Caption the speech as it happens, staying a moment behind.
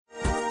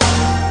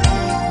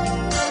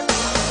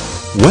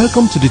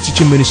Welcome to the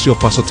teaching ministry of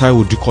Pastor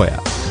Taiwo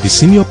Dukoya, the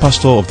senior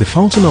pastor of the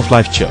Fountain of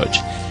Life Church.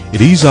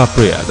 It is our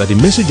prayer that the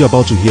message you're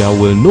about to hear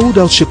will no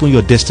doubt shape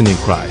your destiny in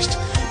Christ.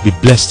 Be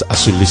blessed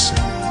as you listen.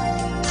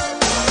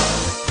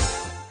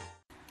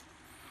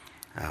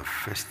 Our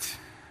first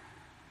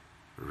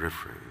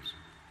reference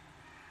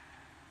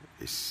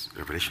is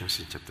Revelation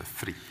chapter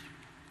 3,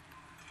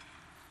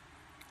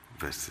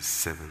 verses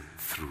 7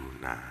 through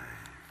 9.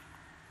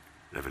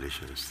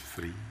 Revelation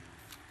 3,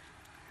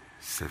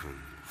 7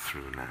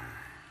 through 9.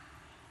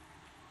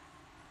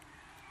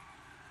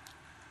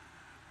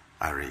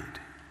 I read,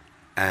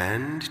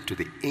 "And to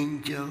the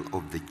angel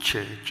of the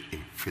church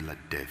in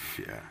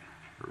Philadelphia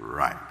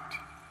write,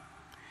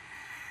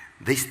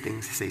 these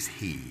things says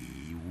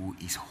he who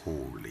is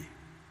holy,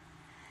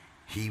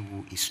 he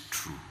who is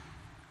true,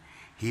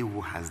 he who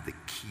has the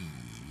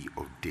key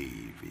of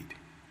David,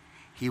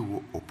 he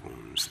who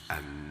opens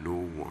and no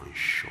one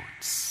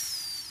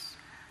shuts,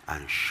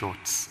 and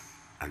shuts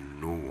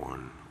and no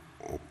one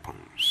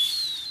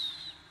opens.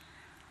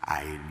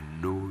 I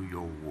know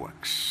your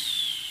works.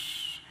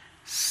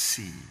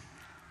 See,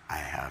 I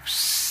have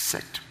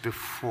set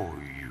before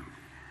you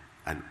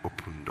an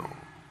open door,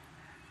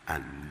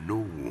 and no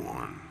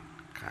one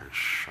can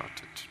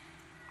shut it.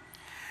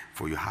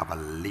 For you have a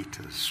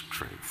little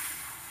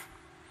strength,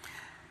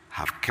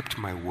 have kept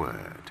my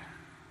word,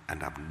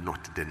 and have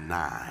not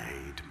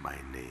denied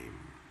my name.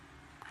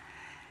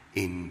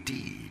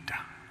 Indeed,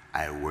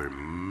 I will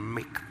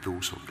make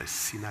those of the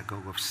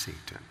synagogue of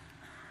Satan,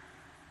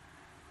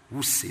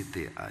 who say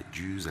they are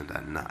Jews and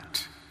are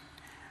not,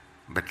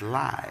 but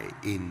lie.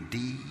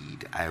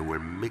 Indeed, I will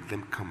make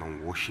them come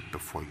and worship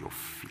before your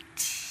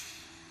feet,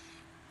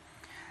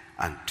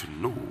 and to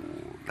know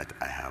that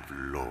I have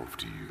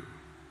loved you."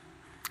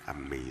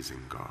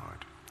 Amazing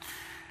God.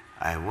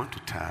 I want to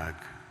tag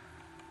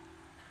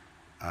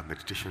our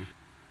meditation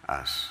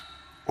as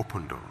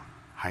open door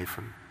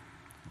hyphen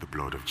the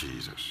blood of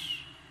Jesus.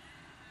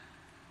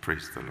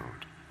 Praise the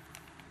Lord.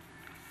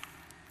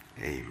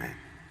 Amen.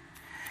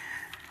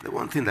 The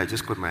one thing that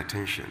just caught my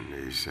attention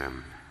is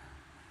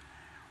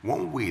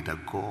one way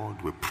that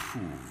God will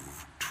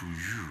prove to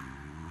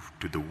you,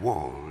 to the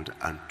world,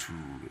 and to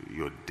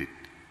your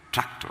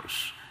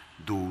detractors,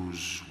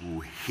 those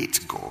who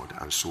hate God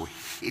and so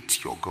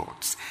hate your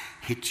gods,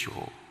 hate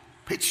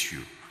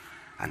you,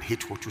 and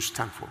hate what you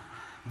stand for,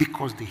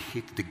 because they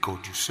hate the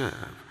God you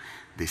serve.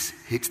 They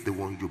hate the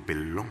one you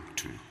belong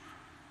to.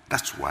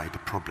 That's why the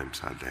problems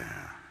are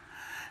there.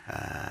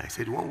 I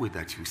said one way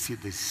that you see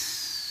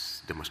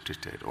this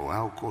demonstrated, or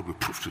how God will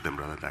prove to them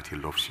rather that he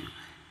loves you,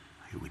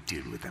 he will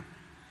deal with them.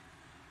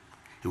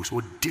 He will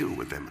so deal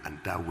with them,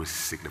 and that will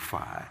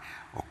signify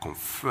or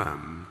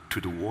confirm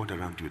to the world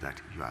around you that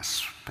you are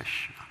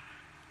special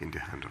in the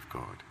hand of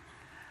God.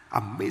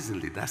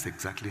 Amazingly, that's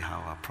exactly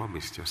how our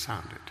promise just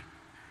sounded.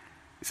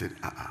 He said,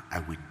 I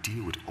will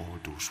deal with all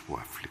those who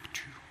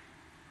afflict you.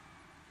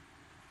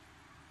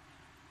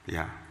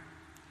 Yeah.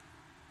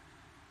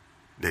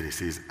 Then he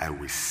says, I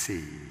will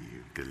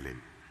save the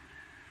lame.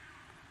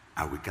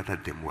 I will gather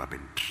them who have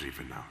been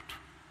driven out.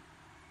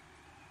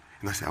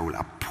 And I say, I will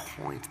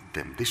appoint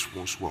them, these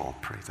ones who are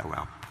oppressed, I will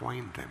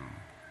appoint them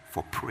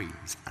for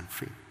praise and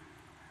fame.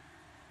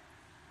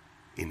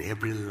 In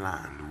every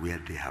land where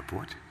they have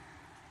what?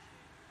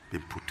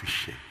 Been put to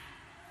shame.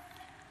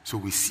 So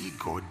we see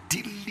God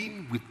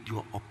dealing with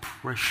your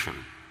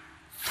oppression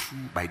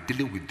by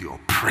dealing with the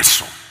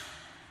oppressor.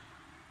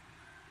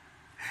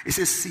 He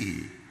says,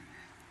 see,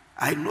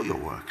 I know your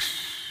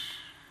works.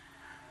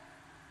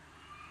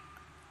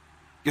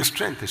 Your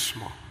strength is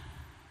small.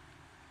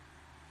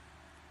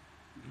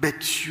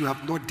 But you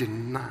have not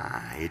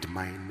denied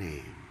my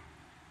name.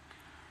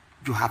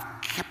 You have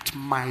kept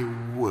my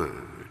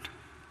word.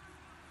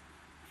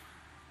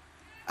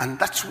 And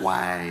that's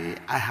why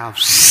I have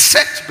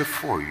set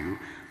before you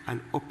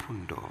an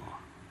open door.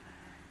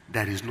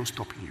 There is no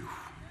stopping you.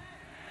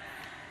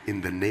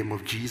 In the name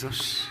of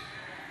Jesus,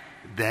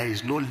 there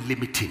is no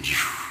limiting you.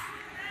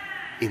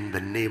 In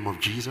the name of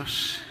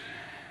Jesus,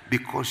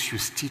 because you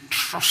still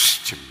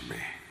trust in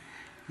me.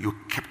 You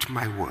kept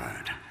my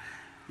word.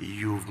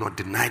 You've not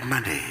denied my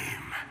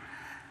name.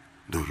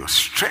 Though your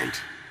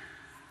strength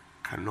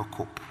cannot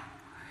cope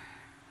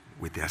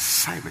with the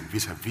assignment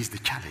vis-a-vis the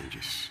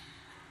challenges,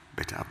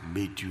 but I've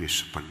made you a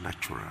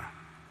supernatural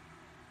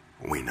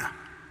winner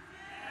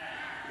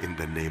in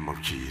the name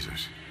of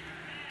Jesus.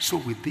 So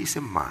with this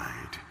in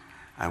mind,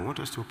 I want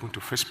us to open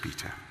to 1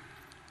 Peter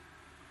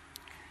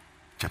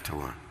chapter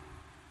 1.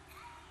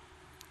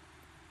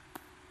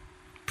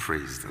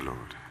 Praise the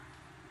Lord.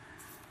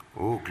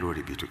 Oh,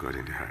 glory be to God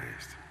in the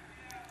highest.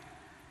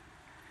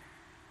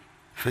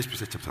 1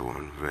 Peter chapter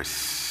 1,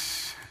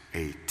 verse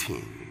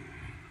 18.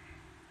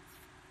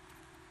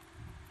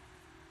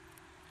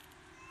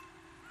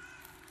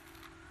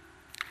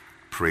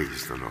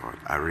 Praise the Lord.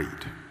 I'll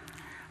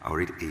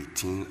read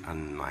 18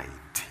 and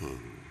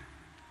 19.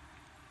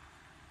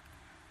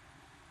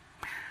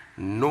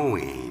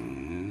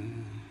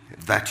 Knowing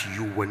that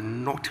you were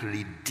not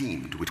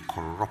redeemed with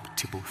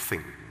corruptible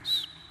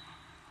things,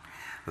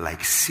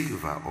 like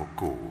silver or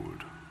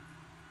gold,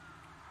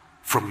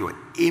 from your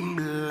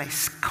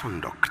aimless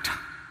conduct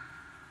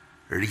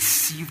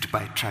received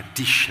by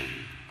tradition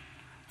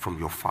from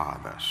your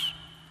fathers,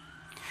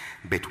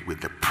 but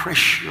with the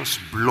precious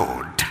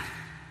blood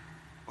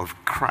of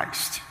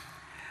Christ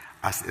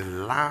as a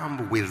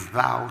lamb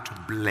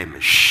without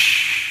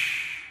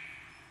blemish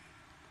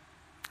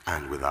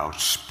and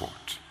without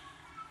spot.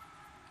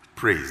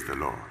 Praise the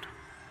Lord.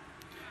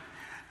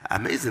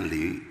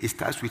 Amazingly, it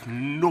starts with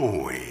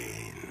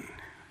knowing.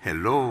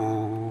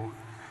 Hello.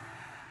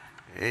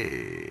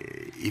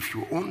 Hey, if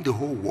you own the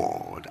whole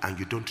world and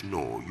you don't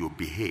know, you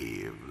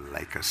behave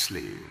like a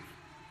slave.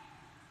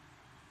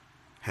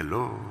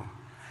 Hello.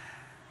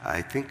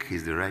 I think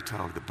he's the writer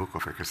of the book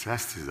of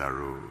Ecclesiastes that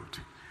wrote.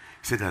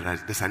 He said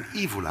that there's an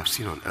evil I've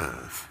seen on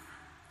earth.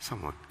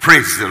 Someone,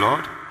 praise the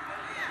Lord.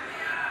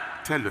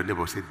 Tell your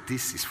neighbor, say,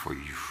 this is for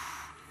you.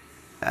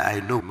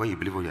 I know when you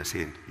believe what you're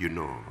saying, you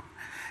know.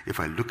 If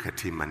I look at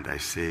him and I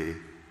say,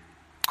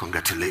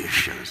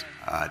 congratulations,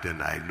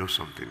 then I know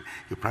something.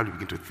 He'll probably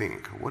begin to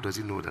think, what does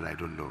he know that I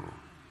don't know?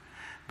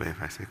 But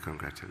if I say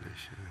congratulations,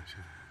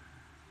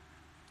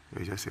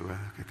 he'll just say, well,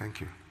 okay,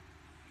 thank you.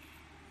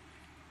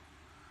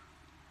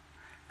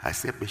 I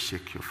say, please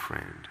shake your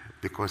friend,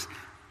 because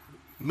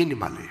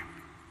minimally,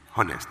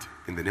 honest,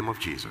 in the name of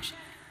Jesus,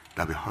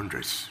 there'll be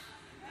hundreds.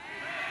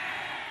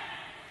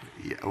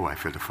 Yeah, oh, I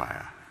feel the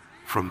fire.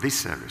 From this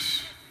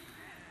service,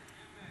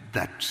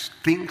 that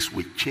things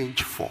will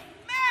change for.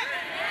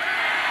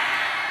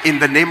 In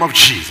the name of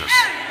Jesus.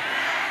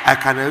 I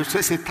can also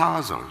say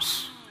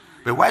thousands.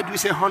 But why do you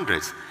say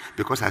hundreds?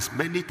 Because as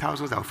many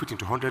thousands that will fit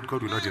into 100,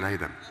 God will not deny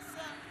them.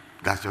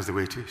 That's just the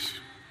way it is.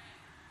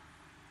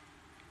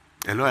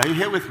 Hello, are you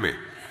here with me?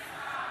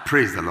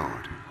 Praise the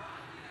Lord.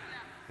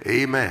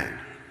 Amen.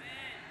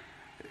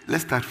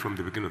 Let's start from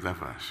the beginning of that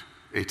verse,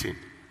 18.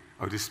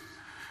 Of this,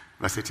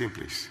 verse 18,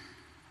 please.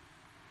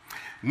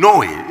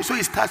 Knowing. So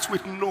it starts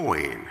with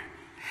knowing.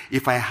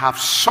 If I have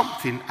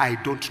something I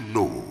don't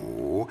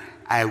know,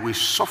 I will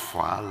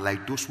suffer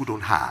like those who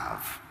don't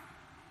have.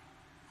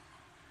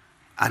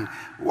 And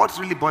what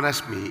really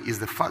bothers me is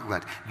the fact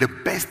that the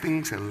best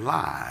things in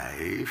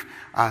life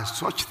are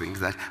such things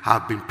that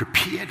have been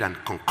prepared and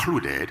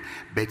concluded,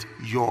 but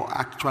your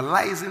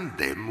actualizing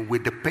them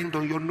will depend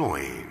on your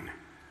knowing.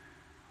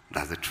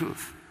 That's the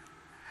truth.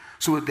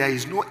 So there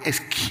is no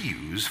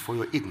excuse for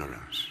your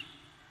ignorance.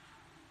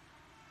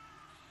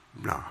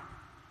 No.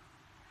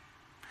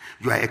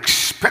 You are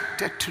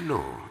expected to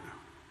know.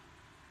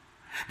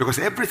 Because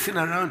everything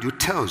around you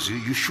tells you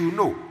you should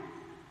know.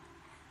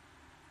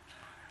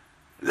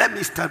 Let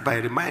me start by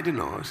reminding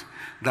us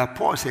that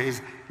Paul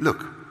says,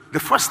 look, the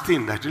first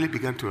thing that really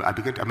first thing I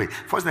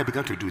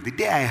began to do, the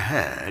day I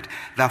heard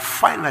that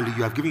finally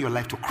you have given your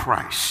life to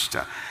Christ.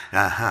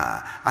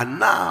 And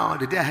now,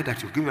 the day I heard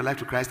that you've given your life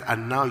to Christ,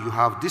 and now you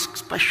have this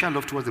special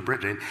love towards the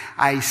brethren,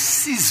 I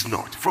cease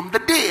not. From the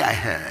day I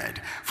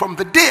heard,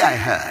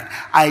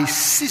 I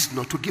cease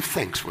not to give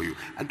thanks for you.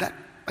 And that,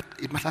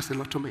 it matters a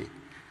lot to me.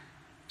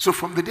 So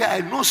from the day I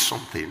know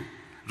something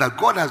that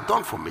God has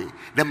done for me,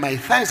 then my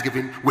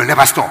thanksgiving will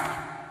never stop.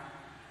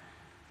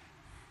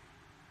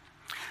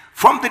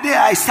 From the day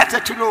I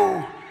started to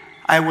know,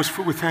 I was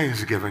full with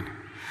thanksgiving.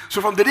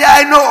 So from the day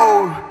I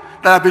know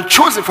that I've been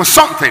chosen for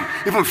something,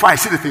 even before I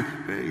see the thing,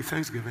 hey,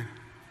 thanksgiving.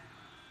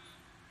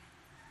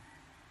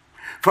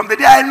 From the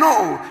day I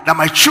know that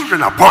my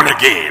children are born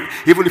again,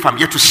 even if I'm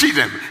yet to see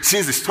them,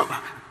 since the start,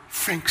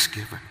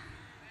 thanksgiving.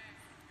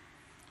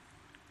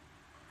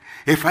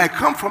 If I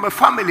come from a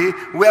family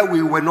where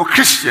we were no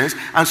Christians,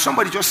 and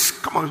somebody just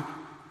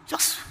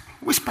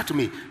whisper to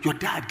me, your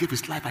dad gave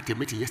his life at a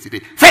meeting yesterday.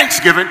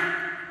 Thanksgiving.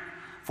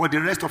 For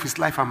the rest of his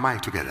life and mine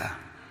together.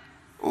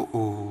 I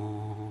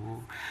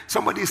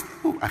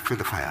feel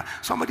the fire.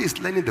 Somebody is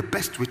learning the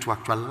best way to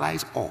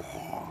actualize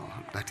all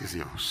that is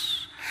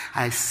yours.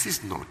 I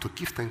cease not to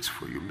give thanks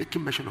for you,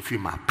 making mention of you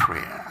in my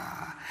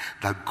prayer,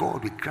 that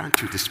God will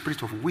grant you the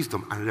spirit of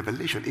wisdom and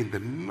revelation in the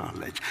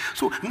knowledge.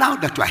 So now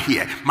that you are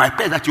here, my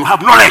prayer is that you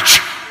have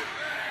knowledge.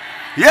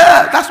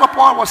 Yeah, that's what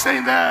Paul was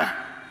saying there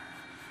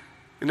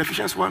in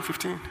Ephesians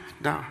 1:15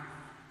 down.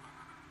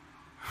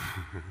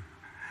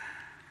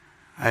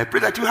 I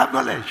pray that you have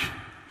knowledge.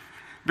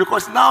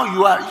 Because now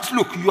you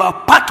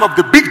are part of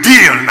the big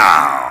deal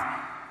now.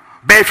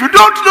 But if you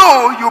don't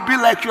know, you'll be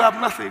like you have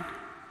nothing.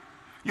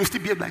 You'll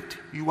still be like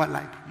you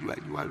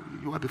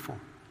are before.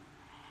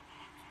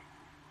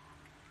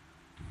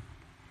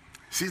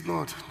 Cease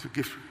not to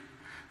give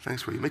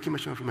thanks for you. Making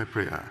mention of my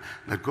prayer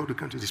that God will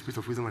grant you the spirit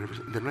of wisdom and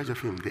revelation, the knowledge of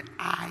Him, the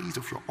eyes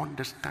of your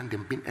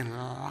understanding being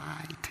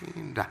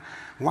enlightened.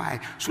 Why?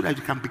 So that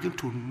you can begin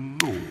to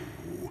know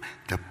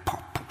the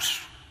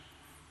purpose.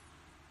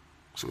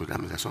 So that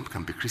means that some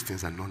can be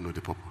Christians and not know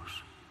the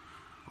purpose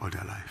of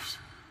their lives.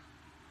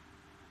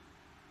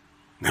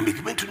 Then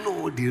begin to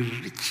know the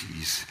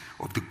riches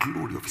of the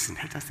glory of His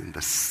inheritance in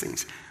the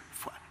saints.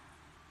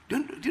 Do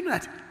you know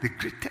that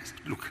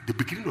the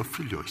beginning of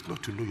failure is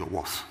not to know your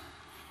worth.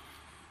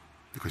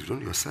 Because you don't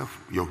know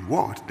yourself, your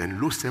worth,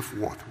 then low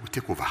self-worth will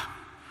take over.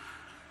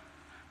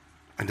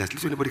 And there's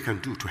little anybody can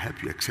do to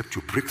help you except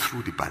you break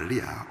through the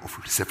barrier of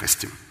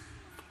self-esteem,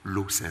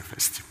 low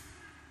self-esteem.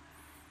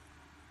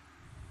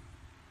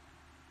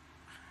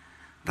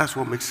 That's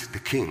what makes the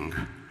king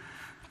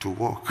to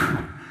walk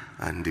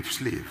and the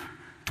slave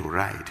to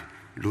ride,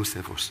 low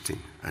self-esteem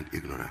and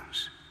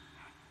ignorance.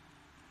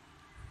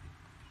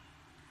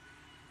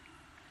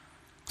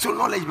 So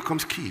knowledge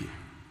becomes key.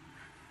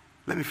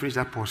 Let me finish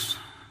that pause.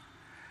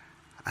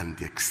 And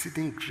the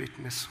exceeding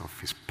greatness of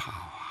his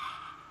power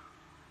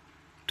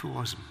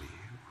towards me.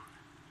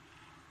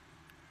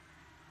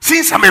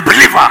 Since I'm a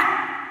believer,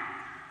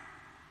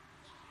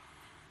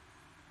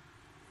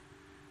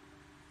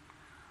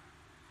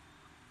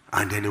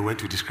 and then he went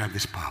to describe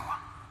this power.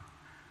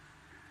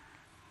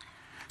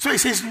 So he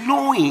says,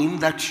 knowing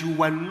that you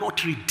were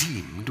not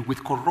redeemed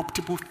with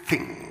corruptible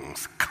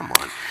things. Come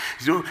on.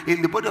 So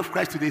in the body of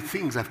Christ today,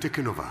 things have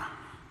taken over.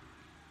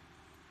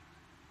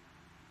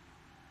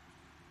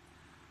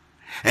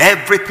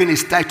 Everything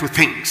is tied to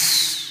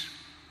things.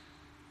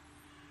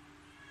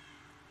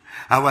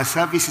 Our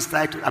service is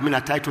tied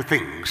to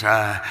things.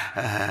 Our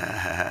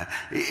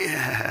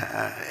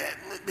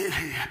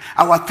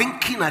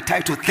thinking are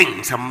tied to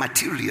things and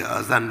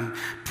materials and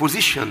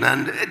position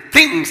and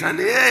things and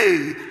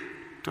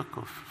talk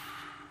of.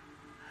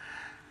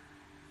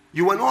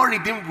 You were not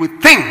redeemed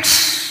with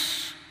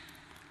things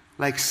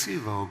like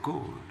silver or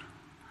gold.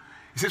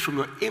 It says from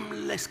your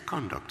aimless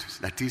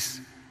conduct, that is,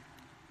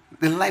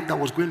 the life that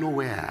was going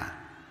nowhere.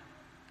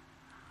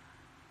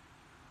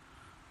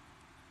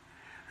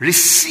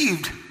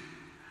 Received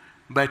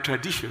by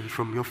tradition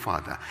from your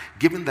father,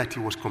 given that he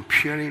was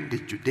comparing the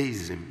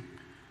Judaism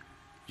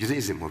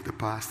of the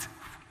past,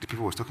 the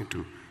people he was talking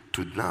to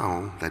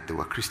now that they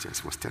were Christians,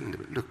 he was telling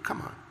them, look,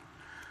 come on.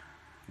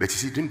 But you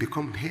see, you didn't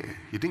become here.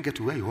 You didn't get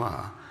to where you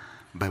are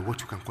by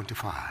what you can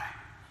quantify.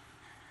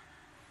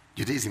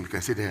 Judaism, you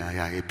can say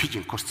that a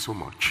pigeon cost so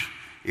much,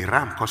 a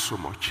ram cost so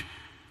much.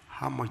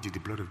 How much did the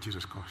blood of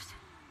Jesus cost?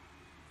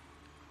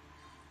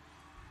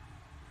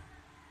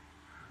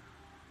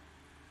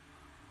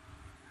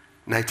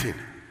 (19)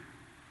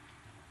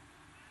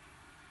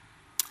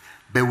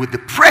 But with the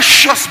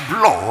precious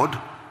blood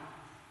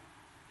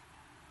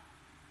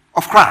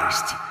of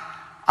Christ,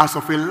 as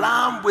of a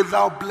lamb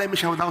without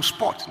blemish and without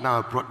spot. Now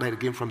I brought that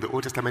again from the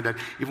Old Testament, that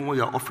even when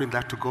you are offering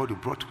that to God, you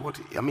brought what?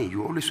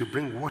 You always will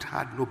bring what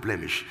had no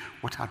blemish,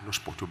 what had no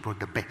spot. You brought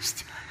the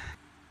best.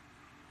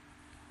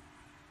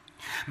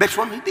 But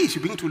from this,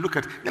 you begin to look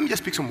at, let me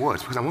just pick some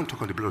words, because I want to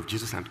talk on the blood of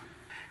Jesus. And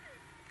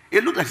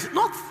it looks like it's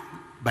not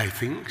by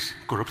things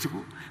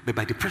corruptible, but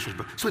by the precious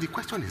blood. So the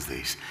question is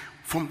this.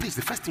 From this,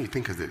 the first thing you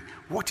think is that,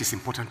 what is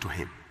important to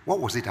him? What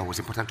was it that was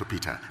important to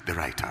Peter, the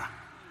writer?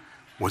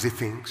 Was it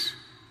things?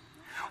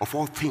 Of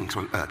all things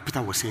on earth,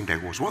 Peter was saying there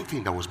was one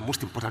thing that was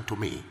most important to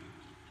me.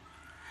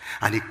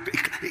 And he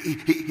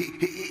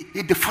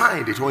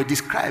defined it, or he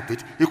described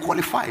it, he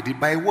qualified it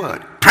by a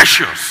word,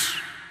 precious.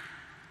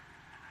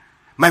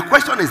 My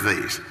question is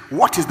this: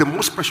 what is the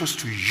most precious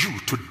to you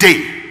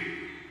today?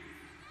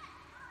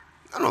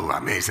 No,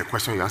 it's a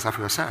question you answer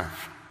for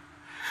yourself.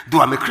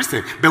 Though I'm a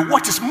Christian, but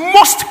what is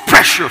most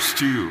precious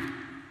to you?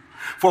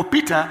 For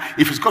Peter,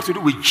 if it's got to do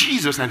with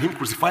Jesus and him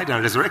crucified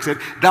and resurrected,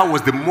 that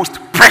was the most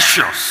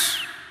precious.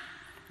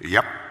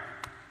 Yep.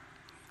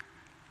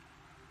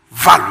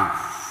 Value.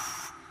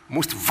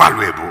 Most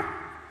valuable.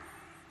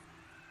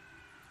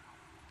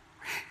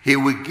 He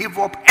will give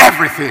up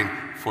everything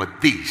for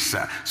this.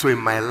 So in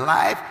my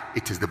life,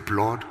 it is the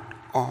blood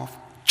of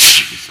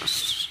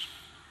Jesus.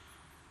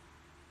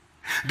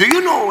 Do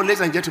you know, ladies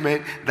and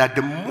gentlemen, that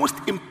the most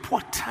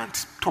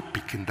important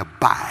topic in the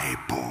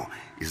Bible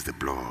is the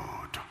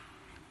blood?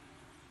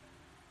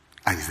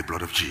 And it's the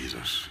blood of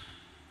Jesus.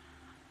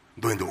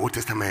 Though in the Old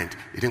Testament,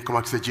 it didn't come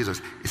out to say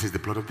Jesus. It says the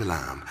blood of the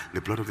lamb,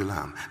 the blood of the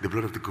lamb, the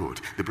blood of the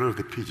goat, the blood of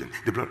the pigeon.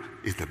 The blood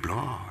is the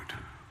blood.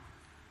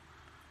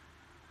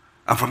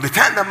 And from the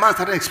time that man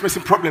started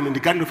expressing problem in the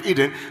Garden of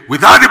Eden,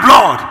 without the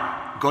blood,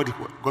 God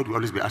will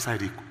always be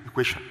outside the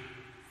equation.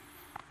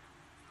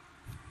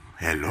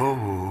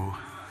 Hello.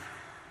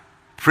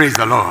 Praise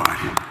the Lord.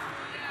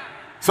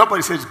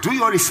 Somebody says, do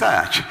your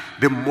research.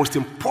 The most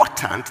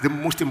important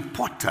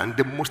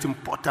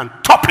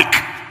topic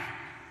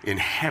in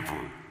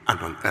heaven and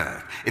on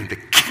earth, in the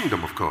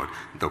kingdom of God,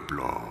 the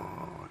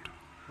blood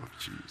of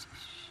Jesus.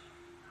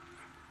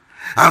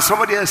 And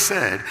somebody else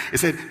said,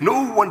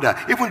 no wonder,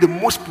 even the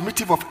most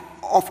primitive of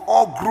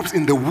all groups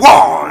in the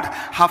world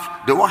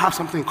have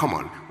something in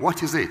common.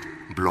 What is it?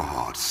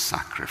 Blood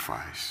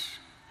sacrifice.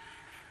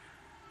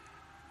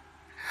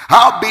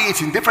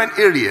 Howbeit in different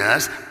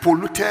areas,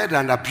 polluted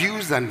and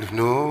abused and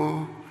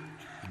no.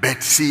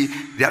 But see,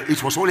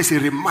 it was always a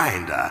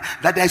reminder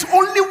that there is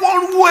only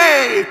one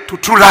way to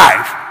true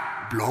life.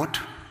 Blood.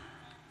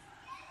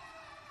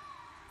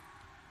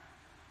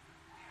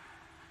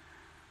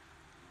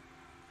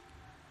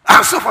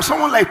 And so for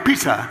someone like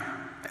Peter,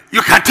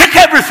 you can take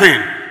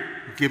everything.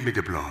 Give me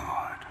the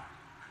blood.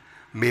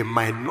 May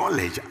my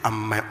knowledge and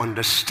my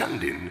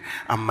understanding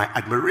and my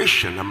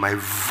admiration and my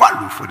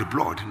value for the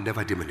blood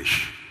never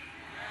diminish.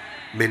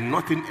 May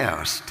nothing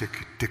else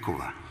take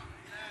over.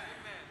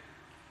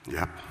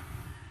 Yep.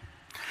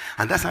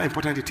 And that's how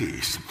important it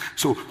is.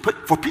 So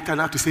for Peter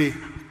now to say,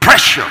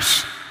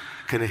 precious,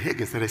 Kenneth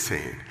Hagin started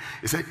saying,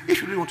 he said,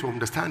 if you really want to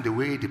understand the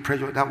way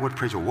that word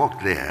pressure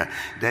worked there,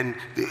 then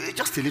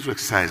just a little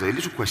exercise or a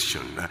little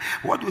question.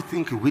 What do you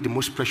think will be the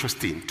most precious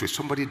thing to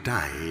somebody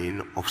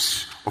dying of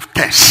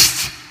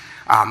thirst?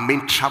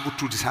 Travel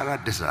through the Sahara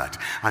Desert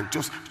and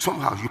just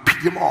somehow you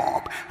pick them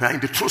up in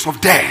the throes of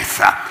death.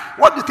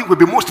 What do you think will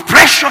be most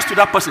precious to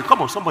that person?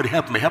 Come on, somebody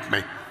help me.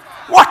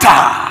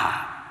 Water.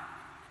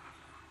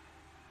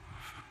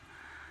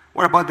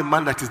 What about the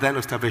man that is dying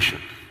of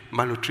starvation,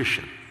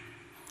 malnutrition?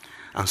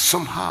 And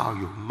somehow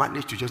you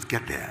manage to just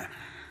get there.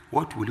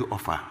 What will you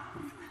offer?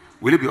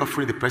 Will you be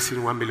offering the person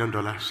 $1 million?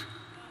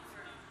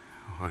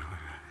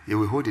 He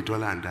will hold the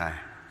dollar and die.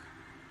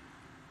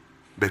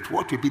 But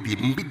what will be the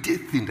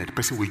immediate thing that the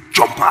person will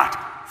jump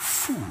at?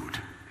 Food.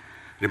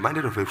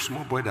 Reminded of a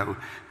small boy that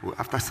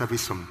after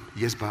service some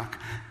years back,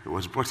 he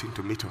was brought in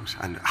to meet us.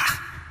 And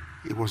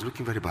it was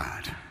looking very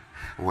bad.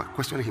 We were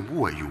questioning him,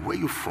 who are you? Where are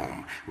you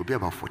from? We'll be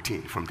about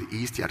 14. From the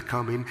east, he had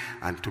come in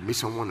and to meet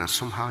someone, and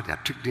somehow they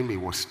had tricked him. He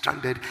was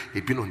stranded.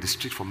 He'd been on the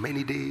street for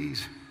many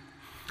days.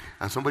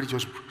 And somebody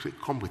just said,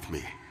 come with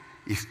me.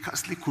 He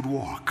scarcely could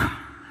walk.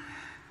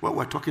 While we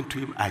were talking to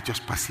him, I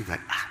just perceived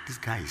that, this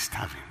guy is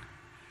starving.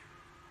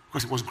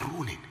 Because he was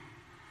groaning.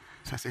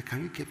 So I said,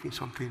 can you get me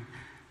something?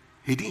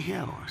 He didn't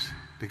hear us.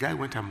 The guy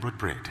went and brought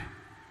bread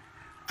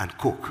and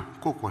Coke.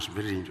 Coke was a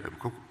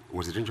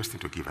dangerous thing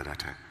to give at that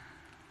time.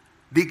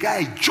 The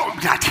guy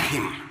jumped at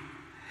him.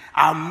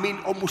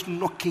 Almost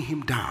knocking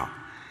him down.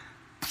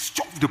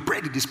 Shoved the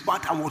bread in his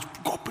mouth and was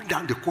gulping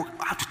down the Coke.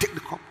 I had to take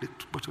the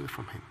bottle away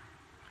from him.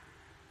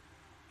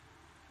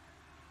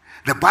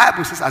 The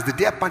Bible says, as the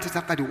deer panteth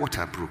after the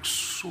water brooks,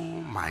 so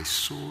my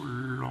soul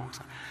longs.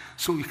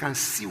 So you can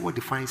see what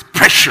defines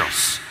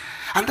precious.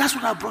 And that's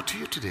what I brought to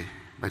you today,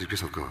 by the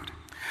grace of God.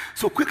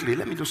 So quickly,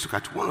 let me just look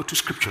at one or two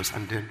scriptures,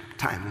 and then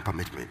time will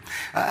permit me.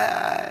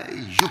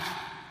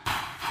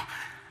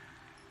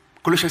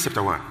 Colossians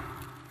chapter 1.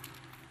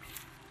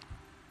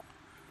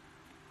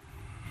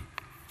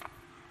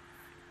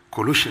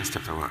 Colossians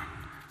chapter 1.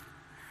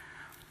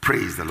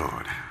 Praise the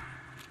Lord.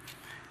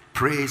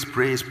 Praise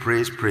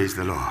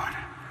the Lord.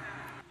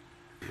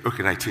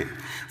 Okay, 19.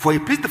 For he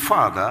pleased the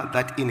Father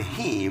that in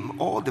him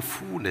all the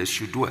fullness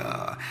should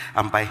dwell,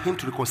 and by him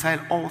to reconcile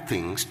all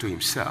things to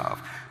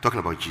himself. Talking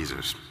about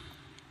Jesus.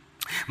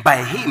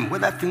 By him,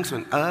 whether things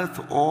on earth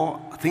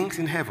or things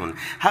in heaven,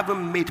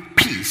 having made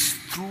peace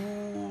through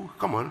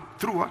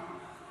what?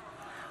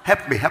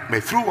 Help me.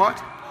 Through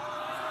what?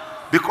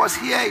 Because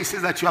here he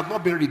says that you have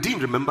not been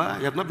redeemed, remember?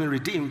 You have not been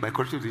redeemed by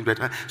corrupted things.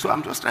 So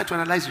I'm just trying to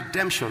analyze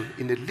redemption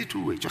in a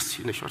little way, just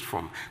in a short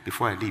form,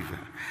 before I leave.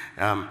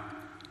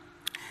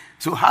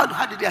 So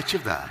how did he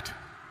achieve that?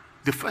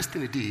 The first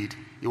thing he did,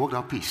 he worked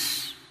out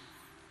peace.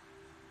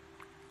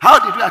 How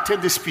did we attain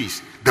this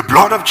peace? The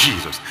blood of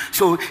Jesus.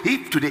 So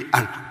if today,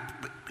 and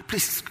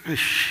please,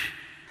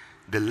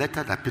 the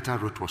letter that Peter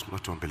wrote was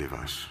not to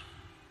unbelievers.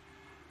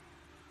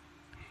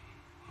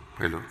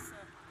 Hello?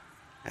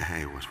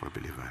 It was for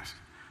believers.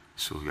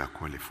 So you are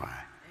qualified.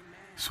 Amen.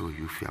 So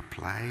if you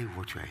apply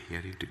what you are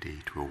hearing today,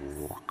 it will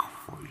work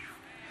for you.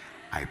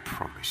 I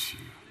promise you.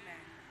 Amen.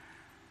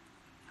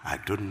 I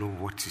don't know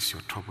what is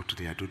your trouble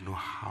today. I don't know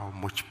how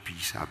much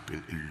peace has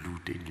been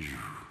eluding you.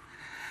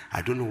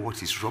 I don't know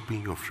what is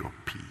robbing you of your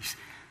peace.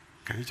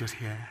 Can you just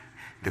hear?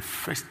 The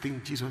first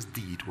thing Jesus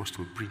did was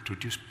to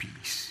introduce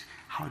peace.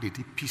 How did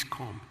the peace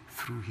come?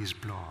 Through his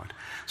blood.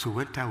 So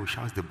when time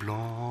shouts the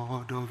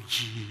blood of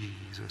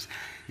Jesus,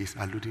 is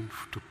alluding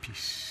to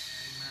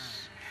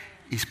peace.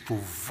 Is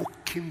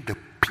provoking the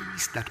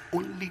peace that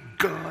only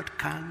God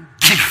can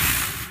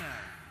give.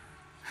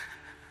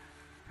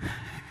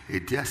 A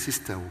dear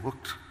sister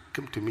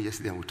came to me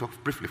yesterday and we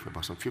talked briefly for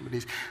about some few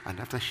minutes, and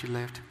after she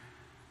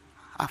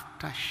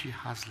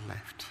has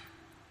left,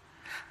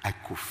 I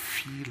could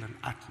feel an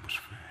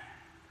atmosphere.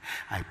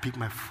 I picked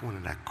my phone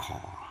and I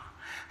called.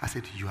 I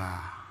said, you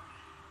are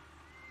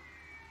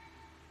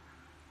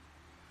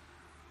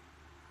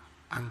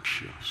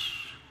anxious.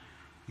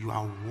 You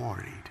are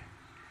worried.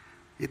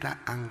 Either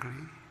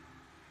angry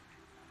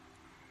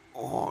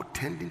or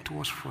tending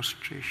towards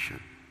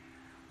frustration.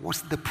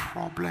 What's the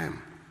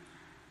problem?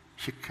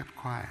 She kept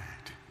quiet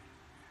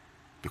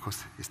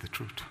because it's the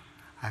truth.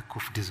 I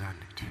could discern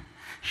it.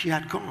 She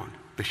had gone,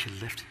 but she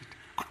left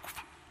it.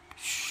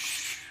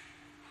 Shh.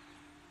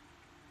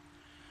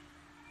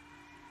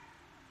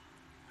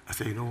 I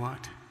said, you know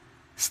what?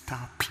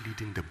 Start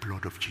pleading the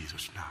blood of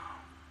Jesus now.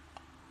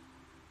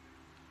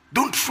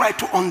 Don't try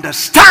to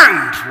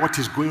understand what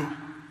is going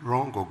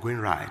wrong or going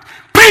right.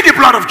 Plead the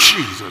blood of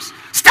Jesus.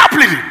 Stop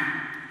pleading.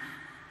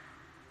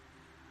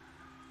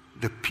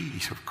 The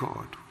peace of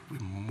God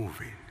will move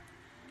in.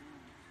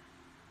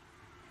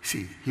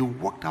 See, he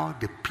worked out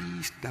the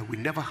peace that we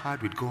never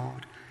had with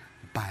God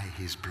by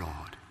his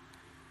blood.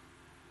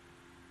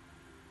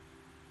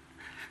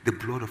 The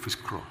blood of his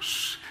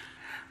cross.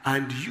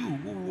 And you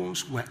who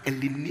once were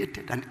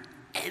alienated and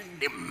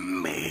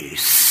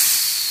enemies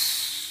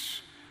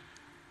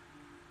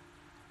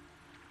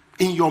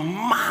in your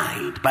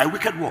mind by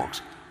wicked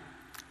works.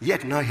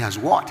 Yet now he has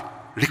what?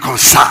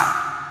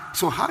 Reconciled.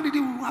 So how did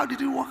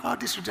he work out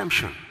this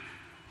redemption?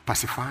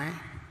 Pacifying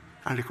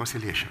and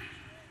reconciliation.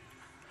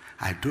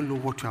 I don't know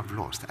what you have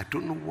lost. I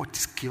don't know what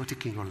is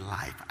chaotic in your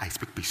life. I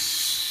speak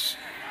peace.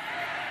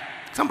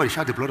 Somebody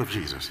shout the blood of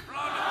Jesus.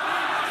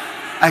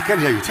 I can't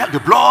hear you. Tell the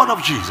blood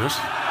of Jesus.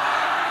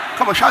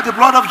 Come on, shout the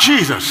blood of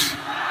Jesus.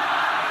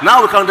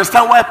 Now we can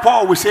understand why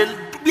Paul will say,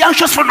 be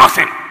anxious for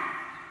nothing.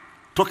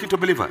 Talking to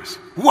believers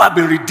who have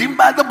been redeemed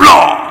by the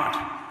blood.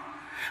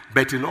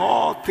 But in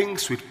all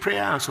things with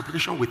prayer and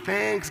supplication, with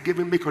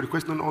thanksgiving, make your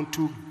request known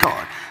unto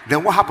God.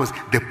 Then what happens?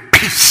 The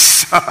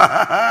peace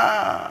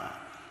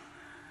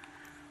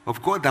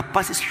of God that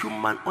passes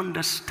human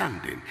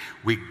understanding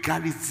will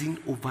garrison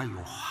over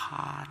your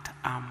heart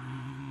and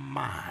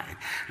mind.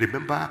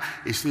 Remember,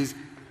 it says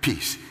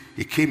peace.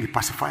 He came, he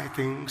pacified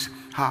things.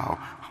 How?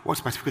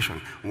 What's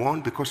pacification?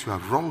 One, because you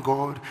have wronged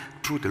God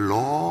through the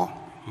law.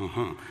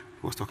 He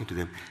was talking to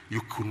them.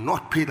 You could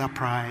not pay that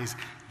price.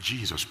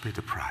 Jesus paid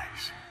the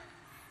price.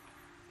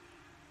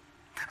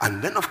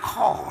 And then, of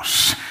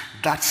course,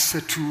 that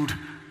settled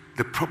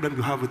the problem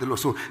you have with the law.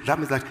 So that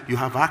means that you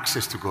have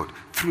access to God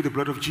through the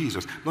blood of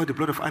Jesus, not the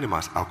blood of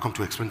animals. I'll come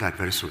to explain that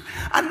very soon.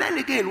 And then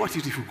again, what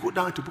is if you go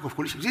down to the book of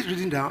Colossians, he's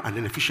reading down, and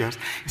then Ephesians,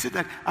 he said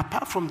that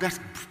apart from that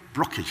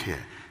blockage here,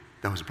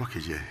 there was a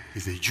blockage here.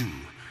 He's a Jew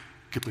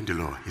keeping the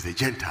law. He's a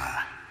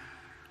Gentile.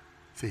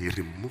 So he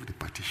removed the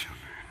partition.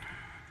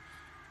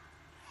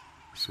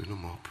 So no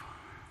more.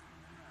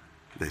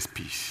 There's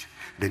peace.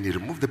 Then he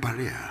removed the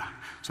barrier.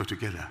 So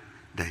together,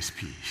 there is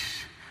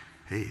peace.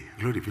 Hey,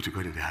 glory be to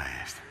God in the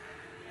highest.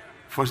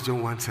 1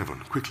 John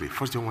 1:7, quickly.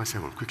 1 John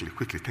 1:7,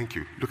 quickly. Thank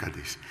you. Look at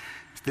this.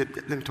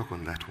 Let me talk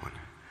on that one.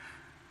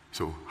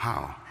 So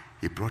how?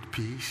 He brought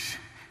peace.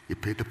 He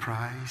paid the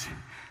price.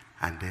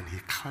 And then he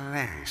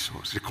cleansed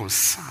us,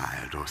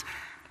 reconciled us,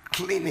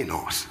 cleaning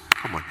us.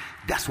 Come on.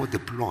 That's what the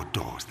blood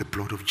does. The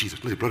blood of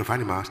Jesus. Not the blood of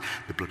animals,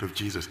 the blood of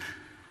Jesus.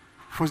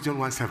 1 John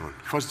 1:7.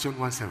 1 John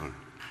 1:7.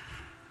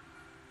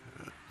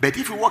 But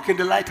if you walk in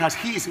the light as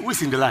he is, who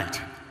is in the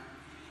light?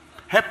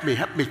 Help me,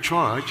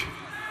 church.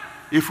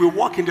 If we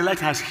walk in the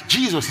light as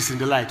Jesus is in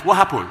the light, what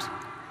happens?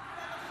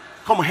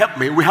 Come on, help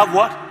me. We have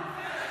what?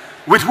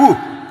 With who?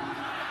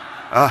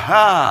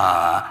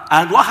 Aha.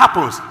 And what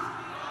happens?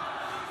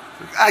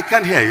 I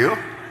can't hear you.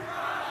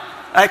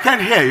 I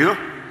can't hear you.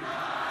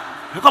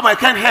 Come on, I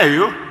can't hear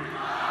you.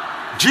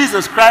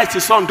 Jesus Christ,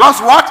 his son, does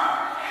what?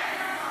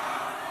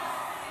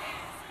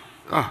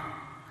 Oh.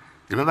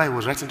 Remember, he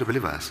was writing to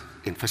believers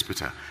in 1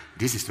 Peter.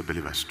 This is to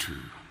believers too.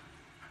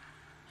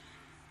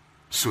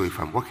 So if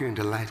I'm walking in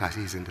the light as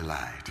he is in the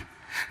light.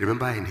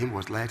 Remember, in him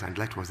was light, and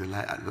light was the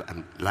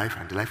life,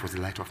 and the life was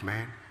the light of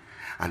man.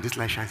 And this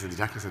light shines in the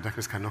darkness, and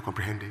darkness cannot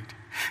comprehend it.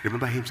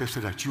 Remember, he himself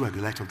said that you are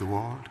the light of the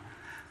world,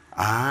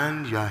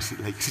 and you are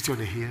like sitting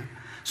on a hill.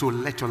 So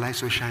let your light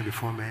so shine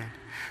before men.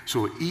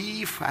 So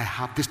if I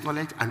have this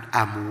knowledge and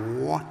I'm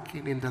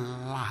walking in the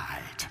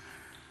light,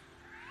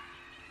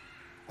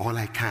 all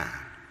I can,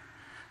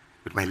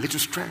 with my little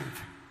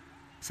strength,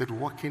 said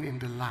walking in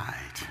the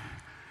light,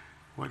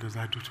 what does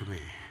that do to me?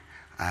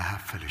 I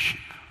have fellowship.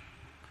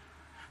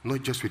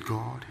 Not just with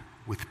God,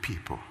 with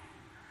people.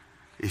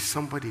 Is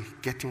somebody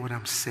getting what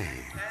I'm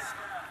saying?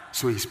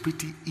 So it's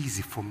pretty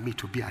easy for me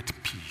to be at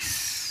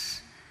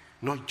peace.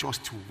 Not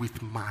just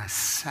with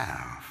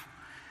myself,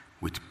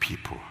 with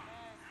people.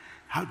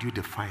 How do you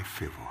define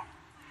favor?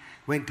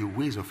 When the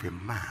ways of a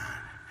man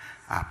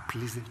are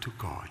pleasing to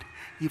God,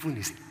 even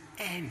his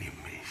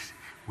enemies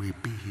will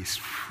be his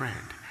friend.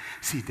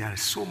 See, there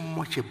is so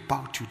much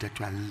about you that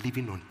you are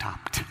living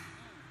untapped.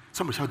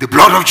 Somebody shout the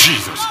blood of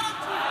Jesus.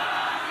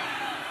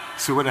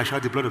 So when I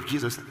shout the blood of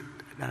Jesus,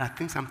 there are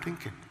things I'm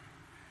thinking.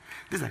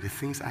 These are the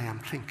things I am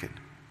thinking.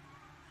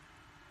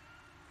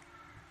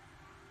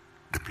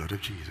 The blood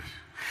of Jesus.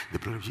 The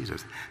blood of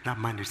Jesus. That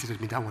man recited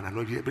me, that one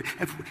annoyed you.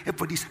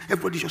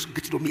 Everybody just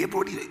gets to me.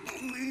 Everybody.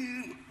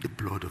 The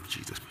blood of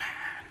Jesus,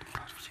 man. The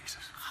blood of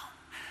Jesus.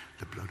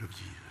 The blood of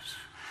Jesus.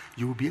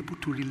 You will be able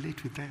to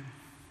relate with them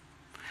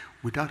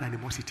without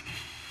animosity.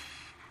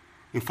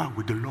 In fact,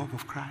 with the love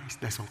of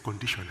Christ, that's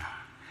unconditional.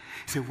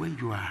 So when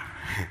you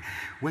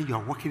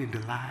are walking in the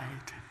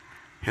light,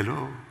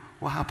 hello,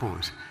 what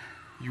happens?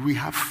 We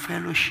have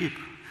fellowship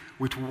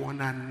with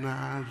one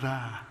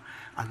another.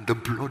 And the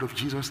blood of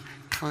Jesus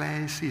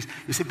cleanses.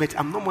 You say, but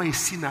I'm no more a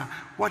sinner.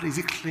 What is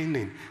it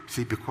cleaning?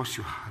 See, because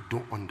you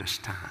don't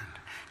understand.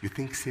 You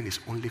think sin is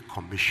only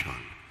commission.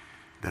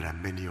 There are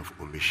many of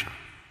omission.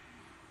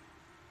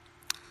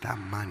 That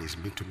man is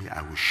mean to me,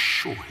 I will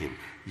show him.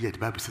 Yet the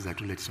Bible says, I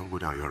don't let someone go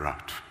down your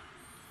route.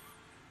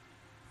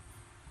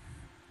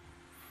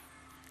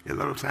 A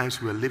lot of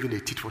times we are living a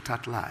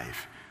tit-for-tat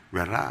life,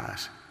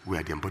 whereas we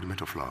are the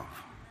embodiment of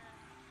love.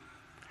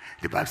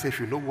 The Bible says if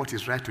you know what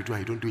is right to do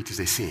and you don't do it, it's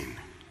a sin.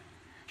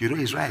 You know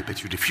it's right,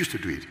 but you refuse to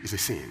do it, it's a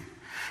sin.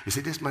 You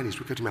say, this man is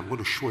wicked to me, I'm going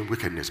to show him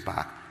wickedness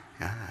back.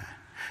 Yeah.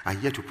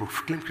 And yet you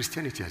proclaim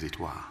Christianity as it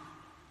were.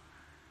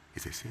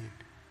 It's a sin.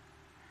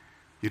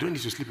 You don't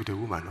need to sleep with a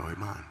woman or a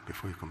man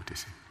before you commit a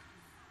sin.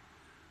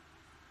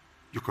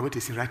 You commit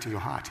a sin right in your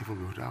heart,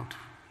 even without.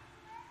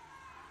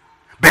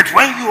 But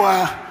when you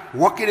are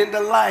walking in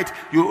the light,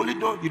 you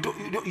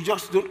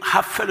just don't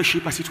have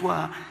fellowship, as it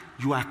were.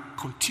 You are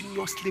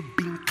continuously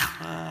being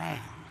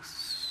cleansed.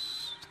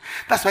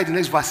 That's why the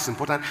next verse is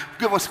important.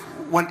 Give us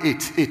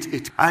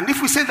 1:8. And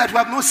if we say that we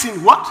have no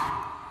sin, what?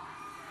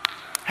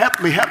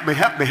 Help me.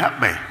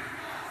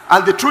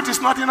 And the truth is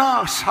not in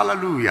us.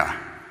 Hallelujah.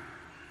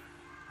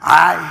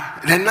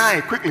 Then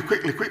 9,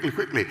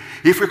 quickly.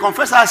 If we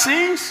confess our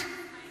sins,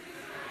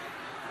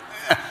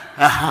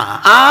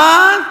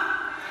 and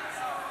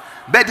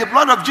but the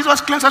blood of Jesus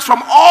cleanses us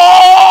from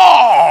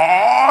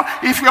all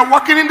if we are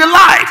walking in the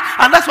light.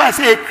 And that's why I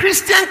say a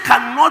Christian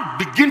cannot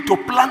begin to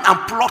plan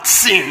and plot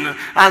sin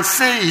and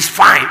say it's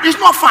fine. It's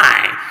not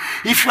fine.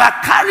 If you are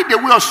carried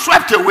away or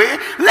swept away,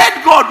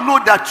 let God know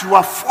that you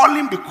are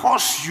falling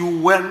because you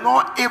were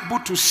not able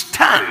to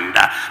stand.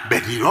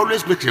 But He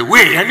always makes a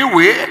way,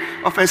 anyway,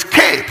 of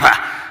escape.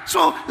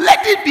 So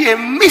let it be a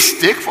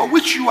mistake for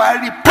which you are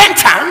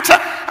repentant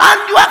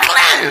and you are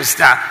cleansed.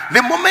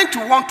 The moment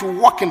you want to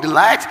walk in the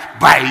light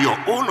by your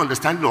own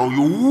understanding, or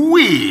you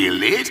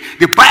will it,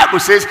 the Bible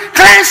says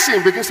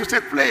cleansing begins to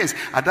take place.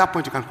 At that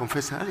point you can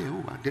confess,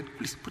 then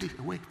please put it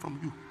away from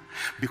you.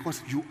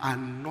 Because you are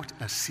not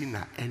a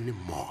sinner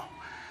anymore.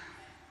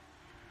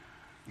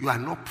 You are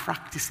not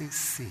practicing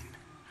sin.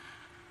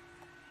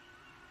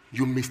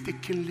 You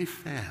mistakenly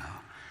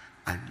fell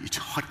and it's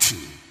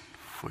hurting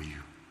for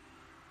you.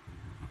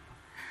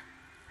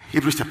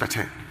 Hebrews chapter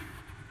 10,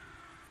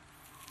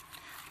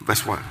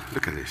 verse 1.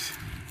 Look at this.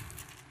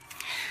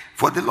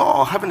 For the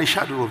law, having a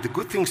shadow of the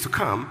good things to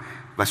come,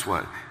 verse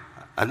 1,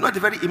 and not the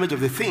very image of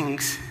the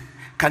things,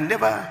 can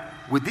never,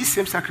 with this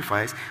same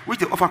sacrifice, which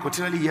they offer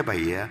continually year by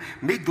year,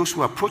 make those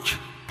who approach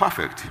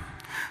perfect.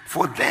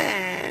 For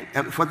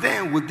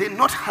then would they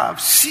not have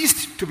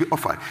ceased to be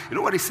offered. You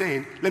know what he's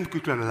saying? Let me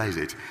quickly analyze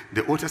it.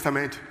 The Old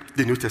Testament,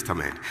 the New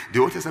Testament. The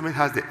Old Testament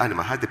has the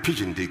animal, has the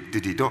pigeon, the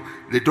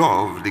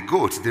dove, the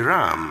goat, the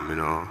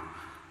ram,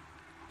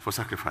 for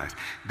sacrifice.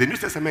 The New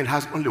Testament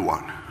has only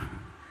one.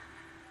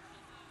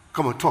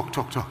 Come on, talk.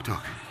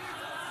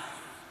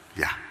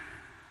 Yeah.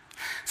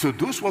 So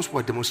those ones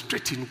were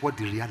demonstrating what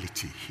the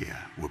reality here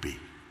will be.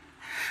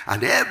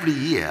 And every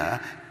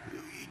year,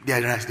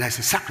 there's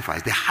a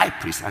sacrifice. The high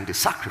priest and the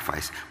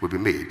sacrifice will be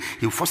made.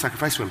 He will first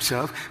sacrifice to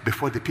himself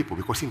before the people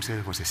because he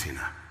himself was a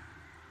sinner.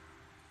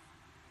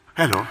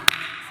 Hello?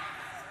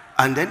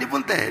 And then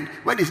even then,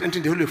 when he's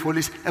entering the Holy of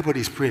Holies,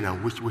 everybody is praying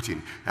and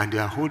waiting. And they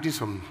are holding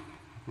some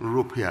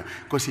rope here.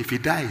 Because if he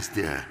dies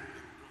there,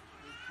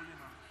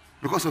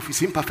 because of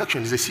his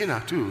imperfection, he's a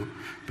sinner too,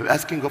 but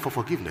asking God for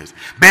forgiveness.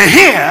 But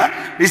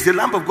here is the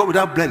Lamb of God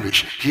without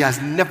blemish. He has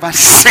never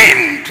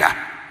sinned.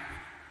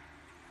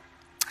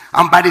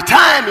 And by the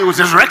time he was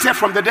resurrected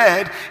from the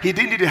dead, he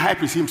didn't need a high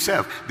priest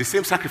himself. The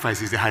same sacrifice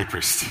is the high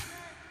priest.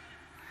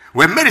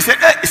 When Mary said,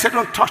 he said,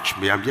 don't touch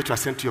me, I'm yet to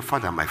ascend to your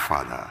Father, my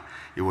Father.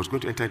 He was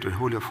going to enter into the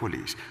Holy of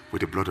Holies with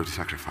the blood of the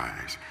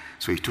sacrifice.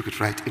 So he took it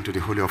right into the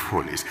Holy of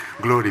Holies.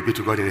 Glory be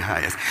to God in the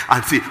highest.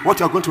 And see, what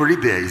you're going to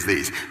read there is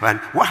this. And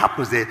what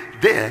happens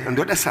there on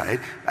the other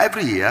side,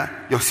 every year,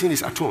 your sin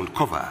is atoned,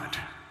 covered.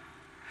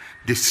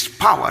 This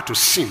power to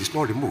sin is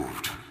not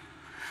removed.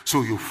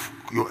 So you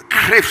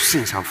crave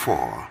sins and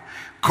fall,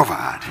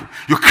 covered.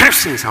 You crave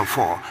sins and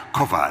fall,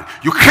 covered.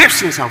 You crave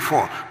sins and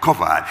fall,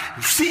 covered.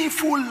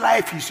 Sinful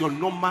life was your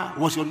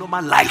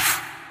normal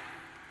life.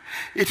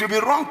 It will be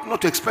wrong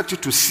not to expect you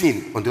to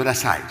sin on the other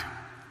side.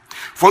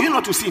 For you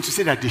not to sin, to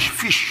say that the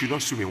fish should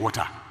not swim in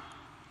water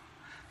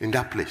in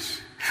that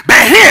place.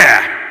 But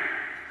here,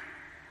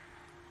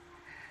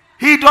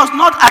 he does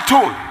not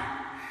atone.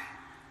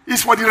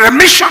 It's for the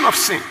remission of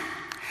sin.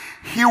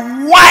 He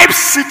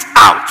wipes it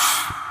out.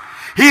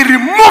 He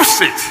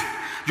removes it.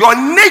 Your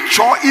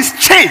nature is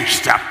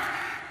changed.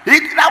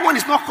 That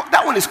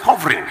one is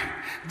covering.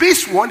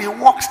 This one, he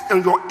walks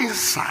on your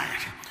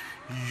inside.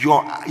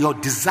 Your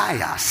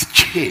desires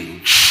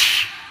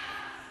change.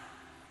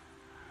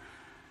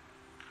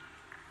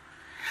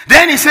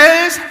 Then he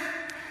says,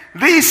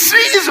 the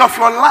sins of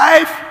your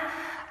life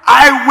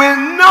I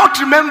will not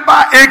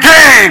remember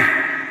again.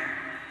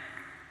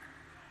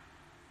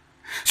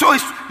 So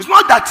it's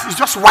not that it's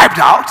just wiped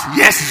out.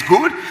 Yes, it's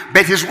good,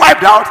 but it's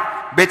wiped out.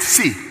 But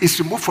see, it's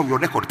removed from your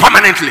record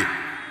permanently.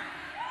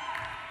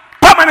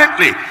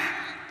 Permanently.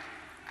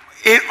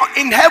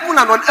 In heaven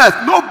and on earth,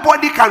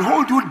 nobody can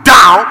hold you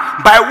down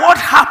by what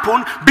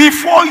happened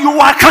before you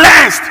were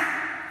cleansed.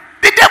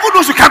 The devil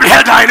knows you can't be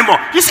held down anymore.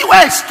 You see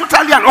where it's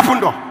totally an open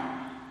door.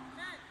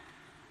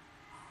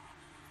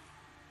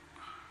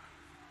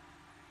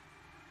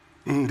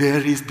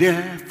 There is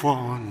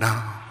therefore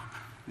now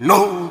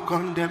no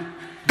condemnation.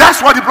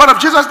 That's what the blood of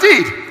Jesus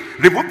did.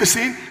 Remove the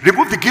sin,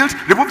 remove the guilt,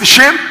 remove the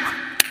shame,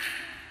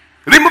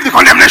 remove the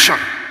condemnation.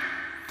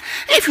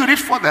 If you read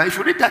further, if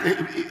you read that,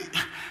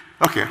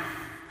 okay.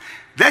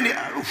 Then,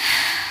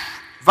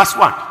 verse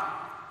 1.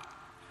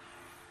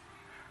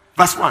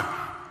 Verse 1.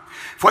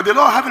 For the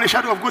law, having a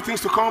shadow of good things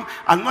to come,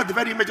 and not the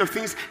very image of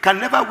things, can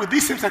never, with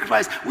this same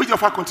sacrifice, which you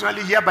offer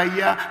continually year by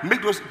year,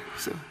 make those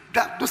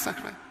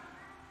sacrifices.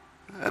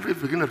 Every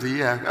beginning of the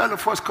year, all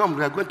of us come,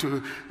 we are going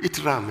to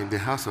eat ram in the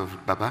house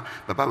of Baba.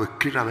 Baba will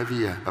kill ram every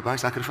year. Baba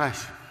is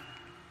sacrifice.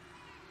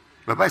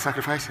 Baba is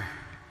sacrificing.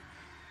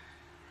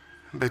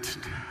 But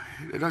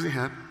it doesn't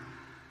help.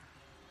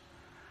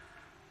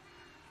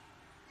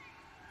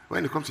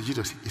 When it comes to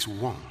Jesus, it's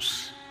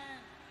once.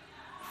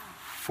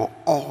 For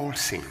all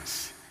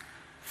sins.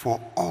 For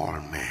all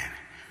men.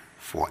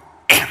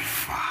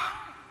 Forever.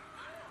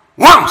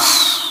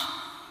 Once.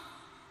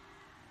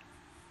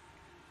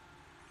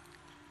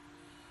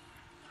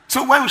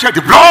 So when we say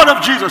the blood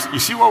of Jesus, you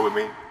see what we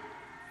mean?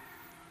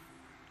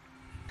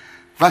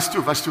 Verse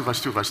 2.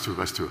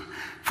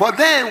 For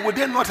then would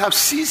they not have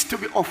ceased to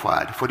be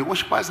offered, for the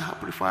worshippers have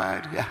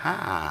purified,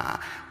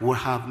 will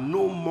have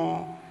no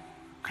more.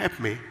 Help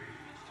me.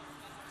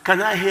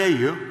 Can I hear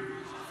you?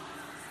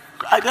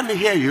 Let me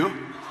hear you.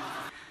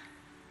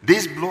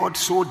 This blood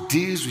so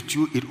deals with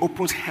you. It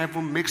opens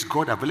heaven, makes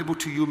God available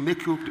to you,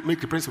 make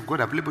the presence of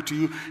God available to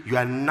you. You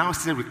are now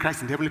seated with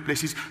Christ in heavenly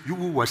places. You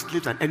who were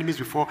slaves and enemies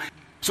before.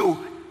 So,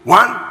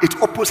 one,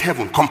 it opens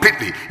heaven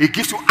completely. It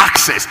gives you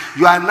access.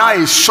 You are now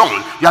a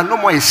son. You are no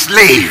more a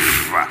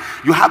slave.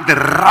 You have the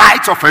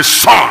rights of a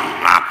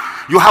son.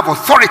 You have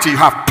authority. You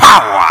have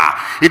power.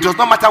 It does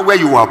not matter where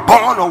you were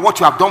born or what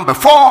you have done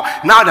before.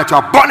 Now that you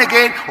are born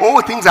again,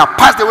 all things are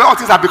passed away. All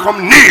things have become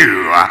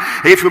new.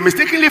 If you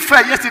mistakenly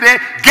fell yesterday,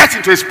 get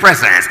into his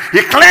presence.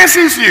 He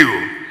cleanses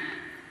you.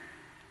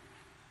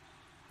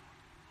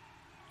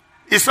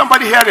 Is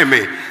somebody hearing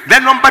me?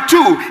 Then number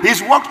 2,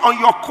 he's worked on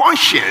your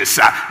conscience.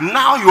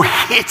 Now you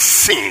hate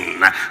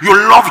sin. You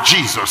love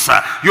Jesus.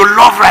 You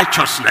love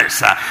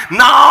righteousness.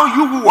 Now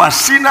you who are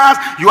sinners,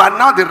 you are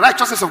now the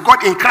righteousness of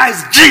God in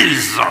Christ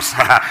Jesus.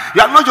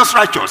 You are not just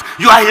righteous.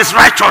 You are his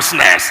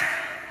righteousness.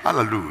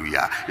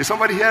 Hallelujah. Is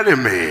somebody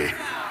hearing me?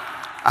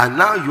 And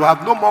now you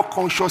have no more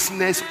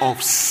consciousness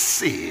of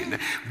sin.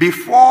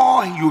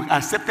 Before you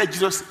accepted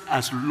Jesus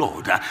as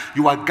Lord,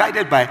 you are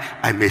guided by,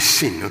 I may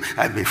sin,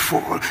 I may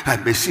fall, I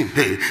may sin,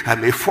 hey, I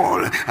may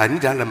fall, I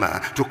need an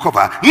element to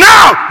cover.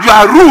 Now you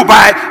are ruled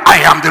by,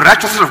 I am the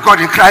righteousness of God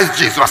in Christ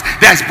Jesus.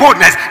 There's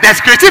boldness, there's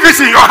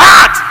creativity in your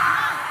heart.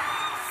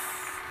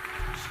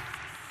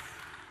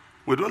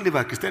 We don't live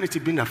our Christianity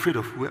being afraid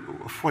of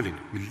falling.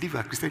 We live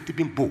our Christianity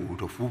being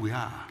bold of who we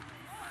are.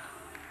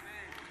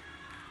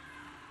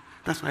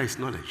 That's why it's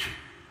knowledge.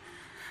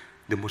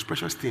 The most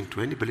precious thing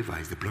to any believer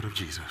is the blood of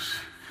Jesus.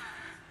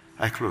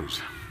 I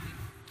close.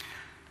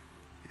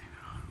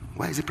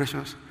 Why is it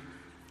precious?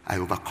 I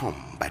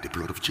overcome by the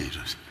blood of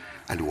Jesus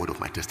and the word of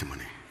my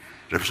testimony.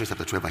 Revelation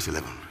chapter 12 verse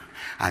 11.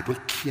 I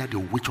don't care the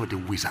witch or the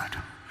wizard.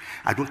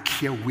 I don't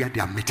care where they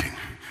are meeting.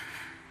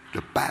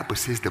 The Bible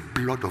says the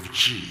blood of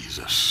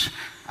Jesus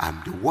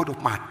and the word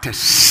of my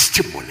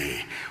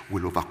testimony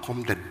will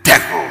overcome the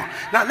devil.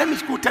 Now let me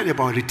go tell you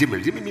about redeeming.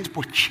 Redeeming means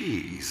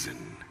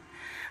purchasing.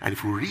 And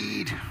if you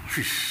read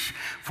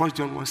 1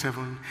 John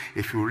 1:7,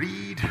 if you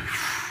read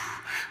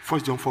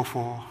 1 John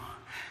 4:4,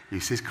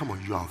 it says, come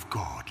on, you are of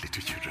God,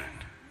 little children.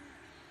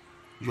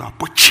 You are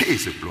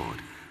purchased with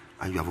blood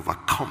and you have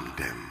overcome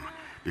them,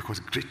 because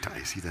greater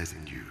is he that is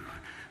in you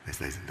than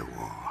that is in the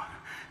world.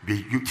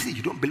 You see,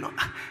 you don't belong.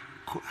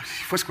 1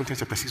 Corinthians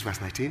chapter 6 verse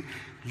 19,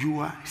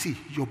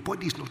 your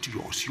body is not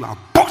yours. You are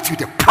bought with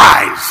a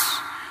price.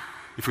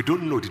 If you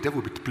don't know, the devil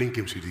will be playing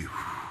games with you.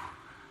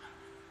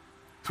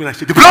 So when I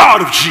say the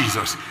blood of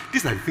Jesus,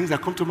 these are the things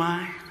that come to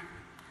mind.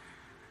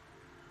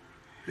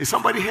 Is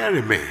somebody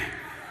hearing me?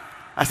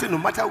 I said no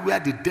matter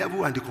where the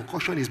devil and the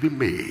concoction is being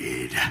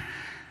made,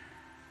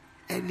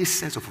 any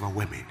sense of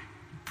overwhelming,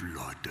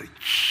 blood of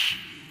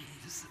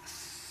Jesus.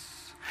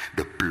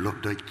 The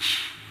blood of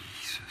Jesus.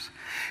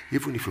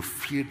 Even if you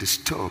feel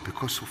disturbed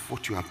because of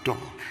what you have done,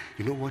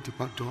 you know what the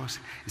blood does?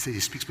 He says he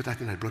speaks better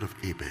than the blood of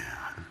Abel.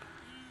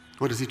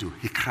 What does he do?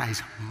 He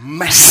cries,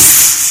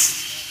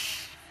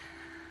 mercy.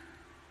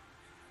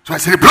 So I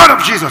say, the blood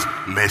of Jesus,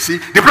 mercy.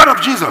 The blood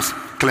of Jesus,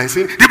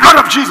 cleansing. The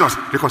blood of Jesus,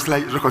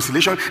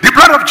 reconciliation. The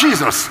blood of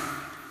Jesus,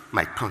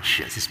 my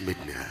conscience is made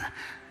near.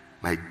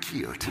 My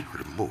guilt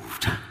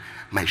removed.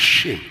 My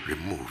shame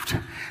removed.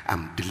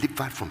 I'm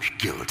delivered from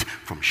guilt,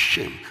 from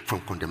shame, from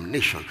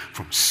condemnation,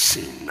 from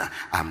sin.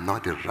 I'm now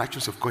the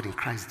righteousness of God in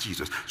Christ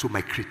Jesus. So my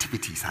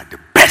creativities are the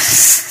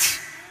best.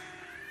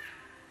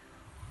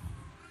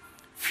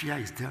 Fear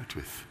is dealt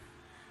with.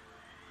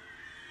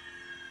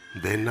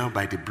 Then now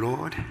by the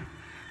blood,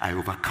 I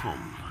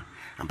overcome.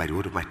 And by the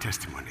word of my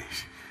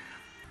testimonies.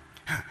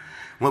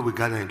 When we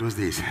gather in those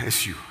days,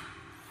 SU.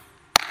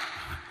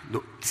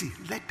 No, see,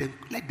 let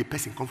the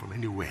person come from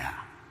anywhere.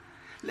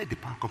 Let the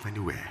power come from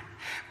anywhere.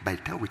 By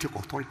the time we take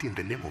authority in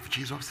the name of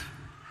Jesus,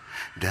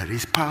 there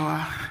is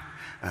power.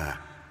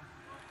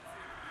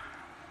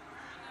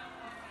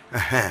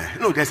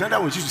 No, there's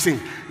another one used to sing.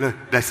 No,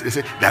 they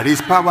say, there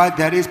is power,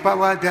 there is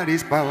power, there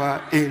is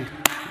power in.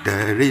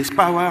 There is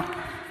power.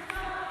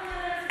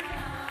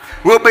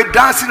 We'll be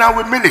dancing and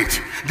we'll mean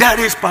it. There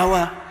is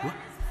power.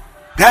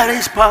 There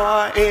is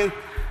power in.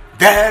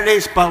 There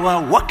is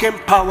power, working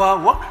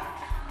power,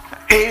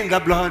 in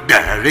the blood.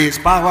 There is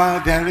power,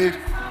 there is.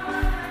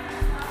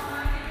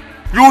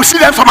 You will see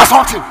them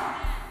somersaulting.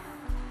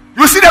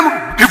 You will see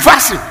them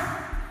reversing.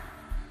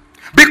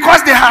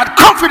 Because they had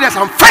confidence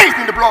and faith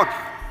in the blood.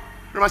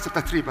 Romans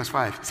chapter 3 verse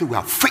 5. Say, we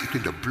have faith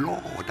in the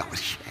blood that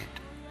was shed.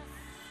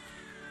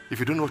 If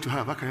you don't know what you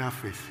have, how can you have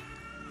faith?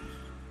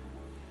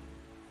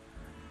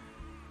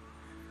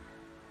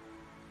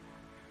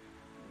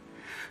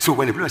 So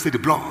when the blood said the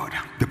blood,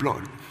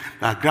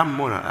 our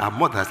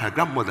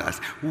grandmothers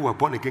who were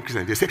born again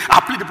Christians, they say, I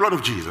plead the blood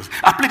of Jesus.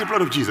 I plead the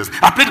blood of Jesus.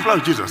 I plead the blood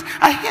of Jesus.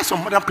 I hear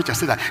some modern preachers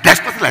say that there's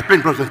nothing like pleading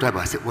the blood of the Bible.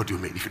 I say, what do you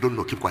mean? If you don't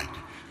know, keep quiet.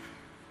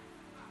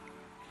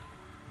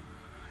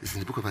 It's in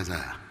the book of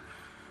Isaiah.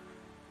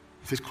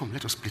 He says, come,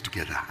 let us plead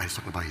together. And he's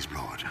talking about his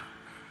blood.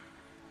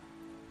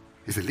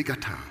 It's a legal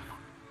term.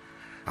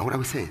 And what are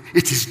we saying?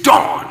 It is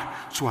done.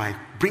 So I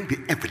bring the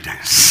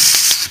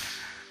evidence.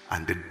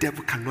 And the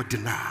devil cannot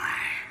deny.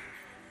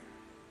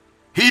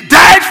 He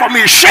died for me,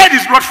 he shed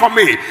his blood for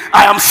me.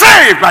 I am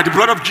saved by the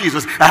blood of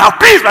Jesus. I have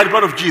peace by the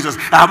blood of Jesus.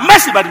 I have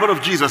mercy by the blood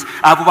of Jesus.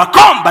 I have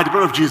overcome by the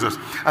blood of Jesus.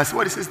 And see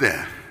what it says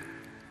there.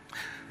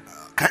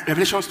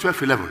 Revelation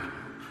 12:11.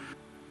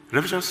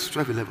 Revelation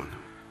 12:11.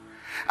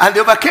 And they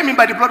overcame him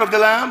by the blood of the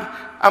Lamb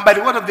and by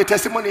the word of the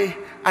testimony,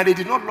 and they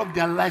did not love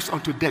their lives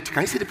unto death.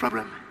 Can you see the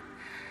problem?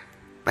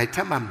 By the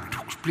time I'm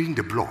pleading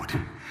the blood,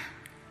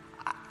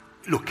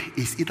 look,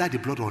 it's either the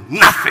blood or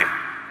nothing.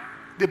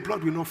 The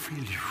blood will not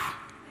fail you.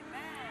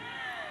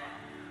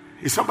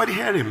 Is somebody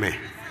hearing me?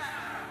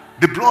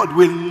 The blood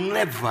will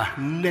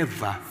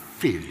never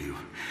fail you.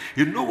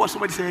 You know what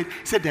somebody said?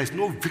 He said there's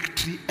no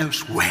victory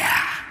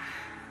elsewhere.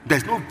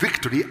 There's no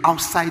victory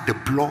outside the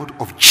blood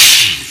of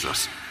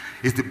Jesus.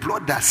 It's the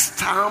blood that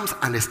stamps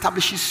and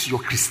establishes your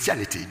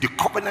Christianity, the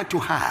covenant you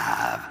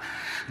have.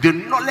 The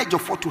knowledge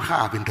of what you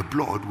have in the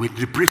blood will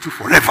liberate you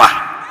forever.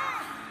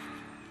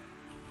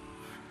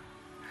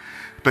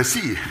 But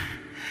see,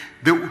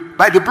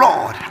 by the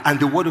blood and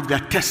the word of their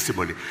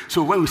testimony.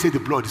 So when we say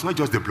the blood, it's not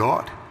just the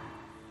blood.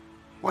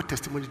 What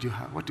testimony do you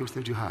have? What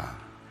testimony do you have?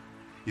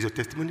 Is your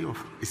testimony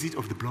is it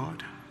of the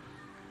blood?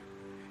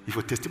 If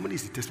your testimony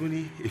is the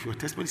testimony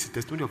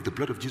of the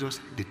blood of Jesus,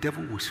 the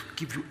devil will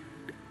give you.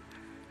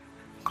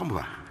 Come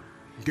over.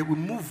 They will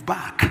move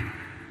back.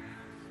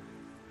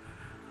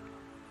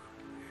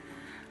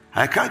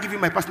 I can't give you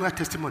my personal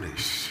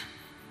testimonies.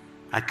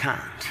 I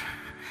can't.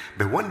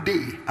 But one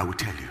day I will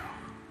tell you.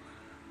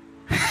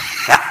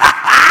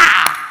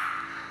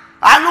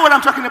 I know what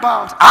I'm talking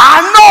about.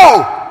 I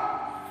know.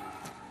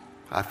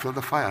 I feel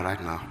the fire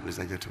right now, ladies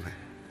and gentlemen.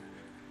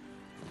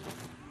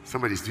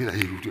 Somebody's doing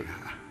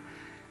that.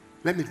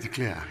 Let me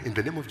declare in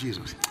the name of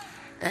Jesus,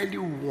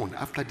 anyone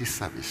after this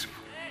service,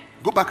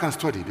 go back and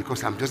study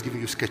because I'm just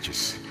giving you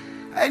sketches.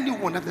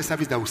 Anyone after the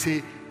service that will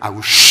say, I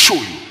will show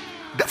you.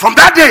 From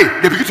that day,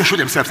 they begin to show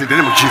themselves in the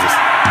name of Jesus.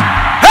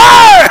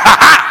 Hey!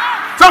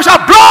 So shall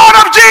blood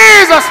of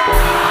Jesus.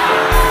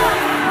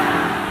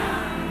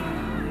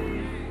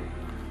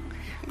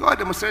 God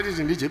demonstrated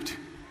in Egypt.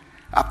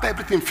 After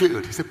everything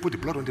failed, he said, put the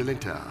blood on the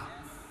lintel.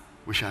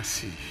 We shall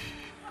see.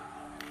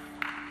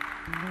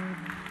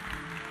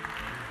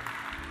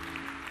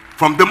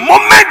 From the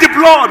moment the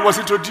blood was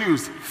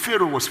introduced,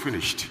 Pharaoh was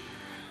finished.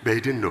 But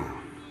he didn't know.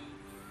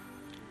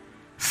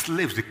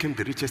 Slaves became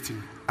the richest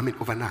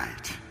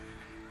overnight.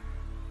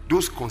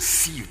 Those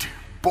conceived,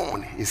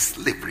 born in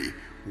slavery,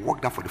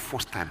 walked out for the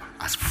first time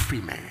as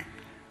free men.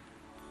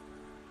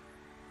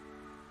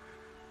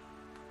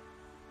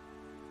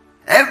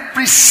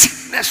 Every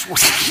sickness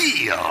was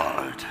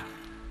healed.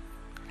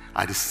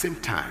 At the same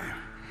time,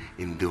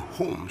 in the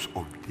homes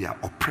of their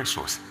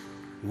oppressors,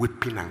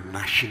 weeping and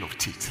gnashing of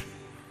teeth.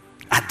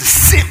 At the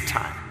same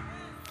time,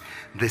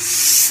 the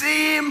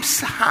same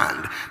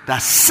hand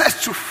that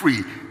sets you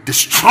free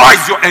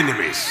destroys your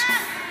enemies.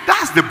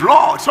 That's the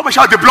blood. Somebody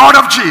shout the blood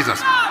of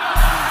Jesus.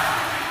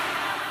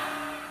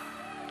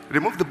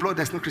 Remove the blood,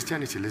 there's no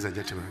Christianity, ladies and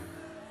gentlemen.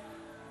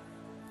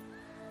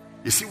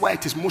 You see why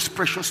it is most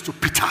precious to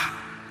Peter.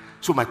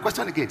 So my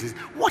question again is,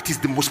 what is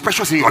the most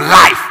precious in your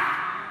life?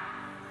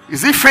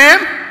 Is it fame?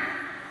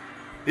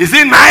 Is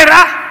it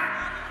naira?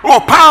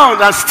 Or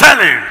pound and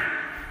sterling?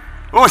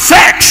 Or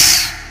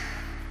sex?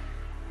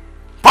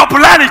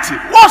 Popularity?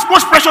 What's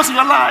most precious in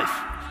your life?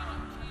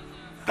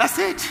 That's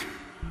it.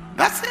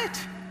 That's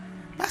it.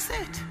 That's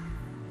it.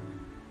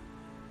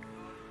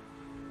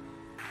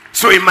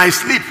 So in my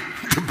sleep,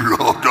 the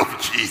blood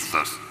of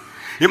Jesus.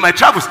 In my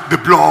travels, the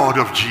blood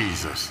of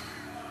Jesus.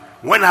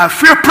 When I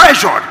feel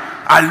pressured,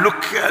 I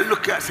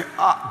look at say,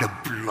 the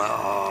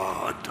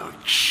blood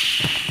of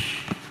Jesus.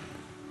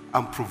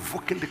 I'm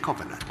provoking the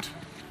covenant.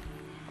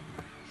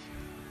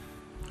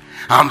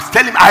 I'm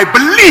telling him, I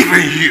believe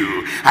in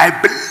you. I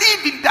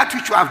believe in that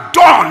which you have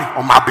done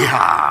on my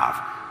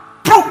behalf.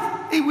 Prove.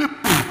 He will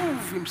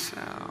prove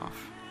himself.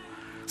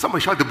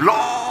 Somebody shout, the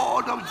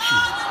blood of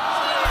Jesus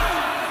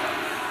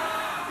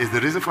is the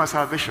reason for our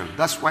salvation.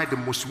 That's why the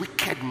most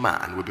wicked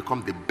man will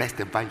become the best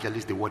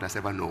evangelist the world has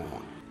ever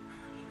known.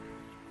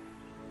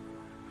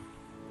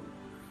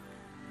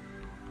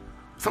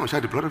 Someone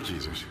shout the blood of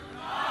Jesus.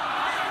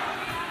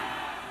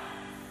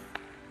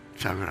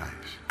 Shall we rise?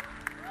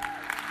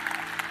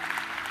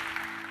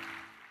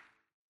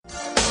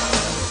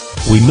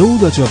 We know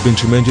that you have been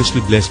tremendously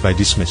blessed by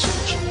this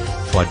message.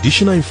 For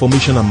additional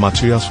information and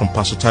materials from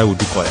Pastor Taiwo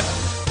Odukoya,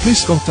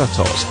 please contact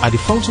us at the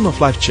Fountain of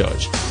Life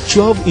Church,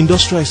 12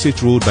 Industrial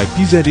Estate Road by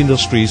PZ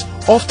Industries,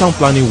 off Town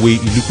Planning Way,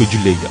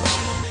 Ilupeju, Lagos.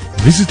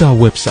 Visit our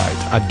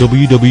website at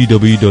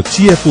www.tfolc.org.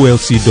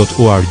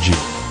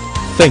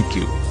 Thank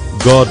you.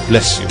 God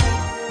bless you.